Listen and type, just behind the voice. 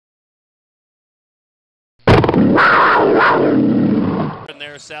In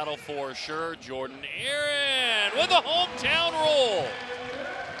their saddle for sure. Jordan Aaron with a hometown roll.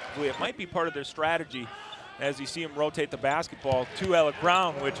 It might be part of their strategy as you see him rotate the basketball to Alec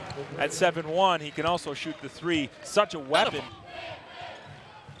Brown, which at 7'1", he can also shoot the three. Such a weapon.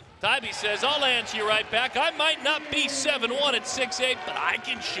 Tybee says, I'll answer you right back. I might not be 7'1" at 6'8", but I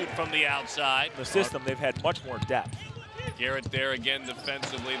can shoot from the outside. The system, they've had much more depth. Garrett there again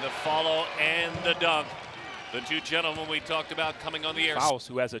defensively. The follow and the dunk. The two gentlemen we talked about coming on the air. Faust,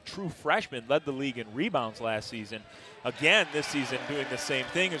 who as a true freshman led the league in rebounds last season. Again, this season doing the same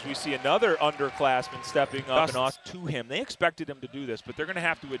thing as we see another underclassman stepping up and off to him. They expected him to do this, but they're going to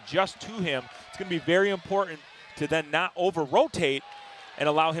have to adjust to him. It's going to be very important to then not over-rotate and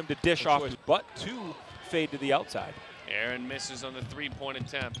allow him to dish off, but to fade to the outside. Aaron misses on the three-point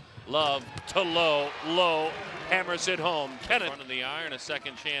attempt. Love to low, hammers it home. Kenneth in front of the iron, a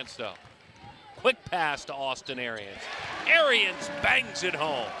second chance though. Quick pass to Austin Arians. Arians bangs it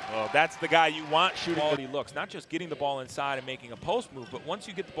home. Well, that's the guy you want shooting what he looks. Not just getting the ball inside and making a post move, but once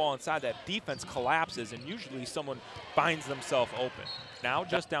you get the ball inside, that defense collapses and usually someone finds themselves open. Now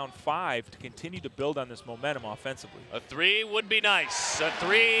just down 5 to continue to build on this momentum offensively. A three would be nice. A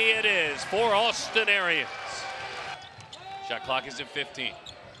three it is for Austin Arians. Shot clock is at 15.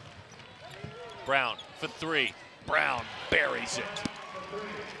 Brown for three. Brown buries it.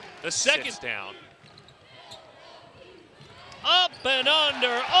 The second down. Up and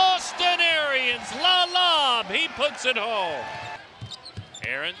under. Austin Arians. La lob. He puts it home.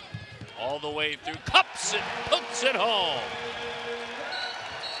 Aaron all the way through. Cups it. Puts it home.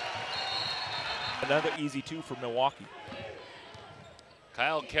 Another easy two for Milwaukee.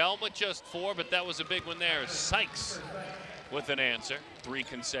 Kyle Kelm with just 4, but that was a big one there. Sykes with an answer. 3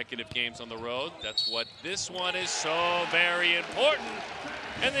 consecutive games on the road. That's what this one is so very important.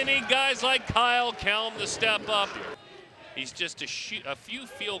 And they need guys like Kyle Kelm to step up. He's just a few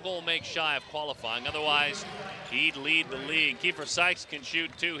field goal makes shy of qualifying. Otherwise, he'd lead the league. Keifer Sykes can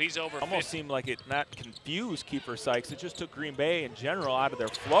shoot too. He's over 50. Almost seemed like it not confused Keifer Sykes. It just took Green Bay in general out of their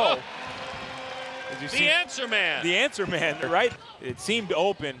flow. The answer man. The answer man, right? It seemed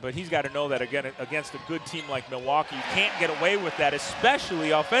open, but he's got to know that again against a good team like Milwaukee, you can't get away with that,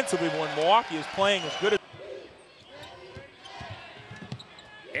 especially offensively when Milwaukee is playing as good as.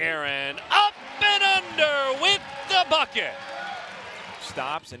 Aaron up and under with the bucket.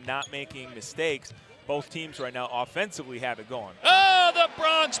 Stops and not making mistakes. Both teams right now offensively have it going. Oh, the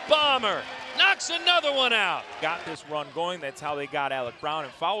Bronx Bomber knocks another one out. Got this run going. That's how they got Alec Brown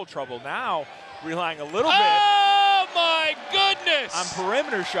in foul trouble. Now relying a little bit. Oh my goodness! On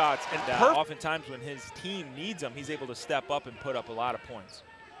perimeter shots. And oftentimes when his team needs him, he's able to step up and put up a lot of points.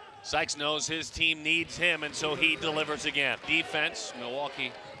 Sykes knows his team needs him, and so he delivers again. Defense,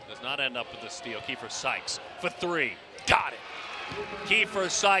 Milwaukee does not end up with the steal. Keifer Sykes for 3. Got it. Keifer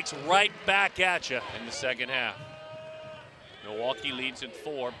Sykes right back at you in the second half. Milwaukee leads at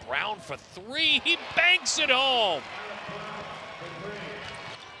 4. Brown for 3. He banks it home.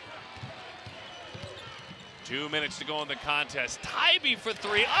 2 minutes to go in the contest. Tybee for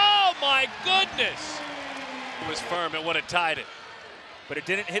 3. Oh my goodness! It was firm. It would have tied it. But it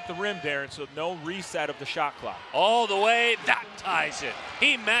didn't hit the rim, Darren, so no reset of the shot clock. All the way, that ties it.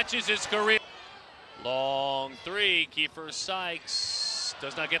 He matches his career. Long 3, Keifer Sykes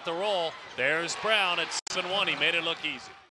does not get the roll. There's Brown at 7-1. He made it look easy.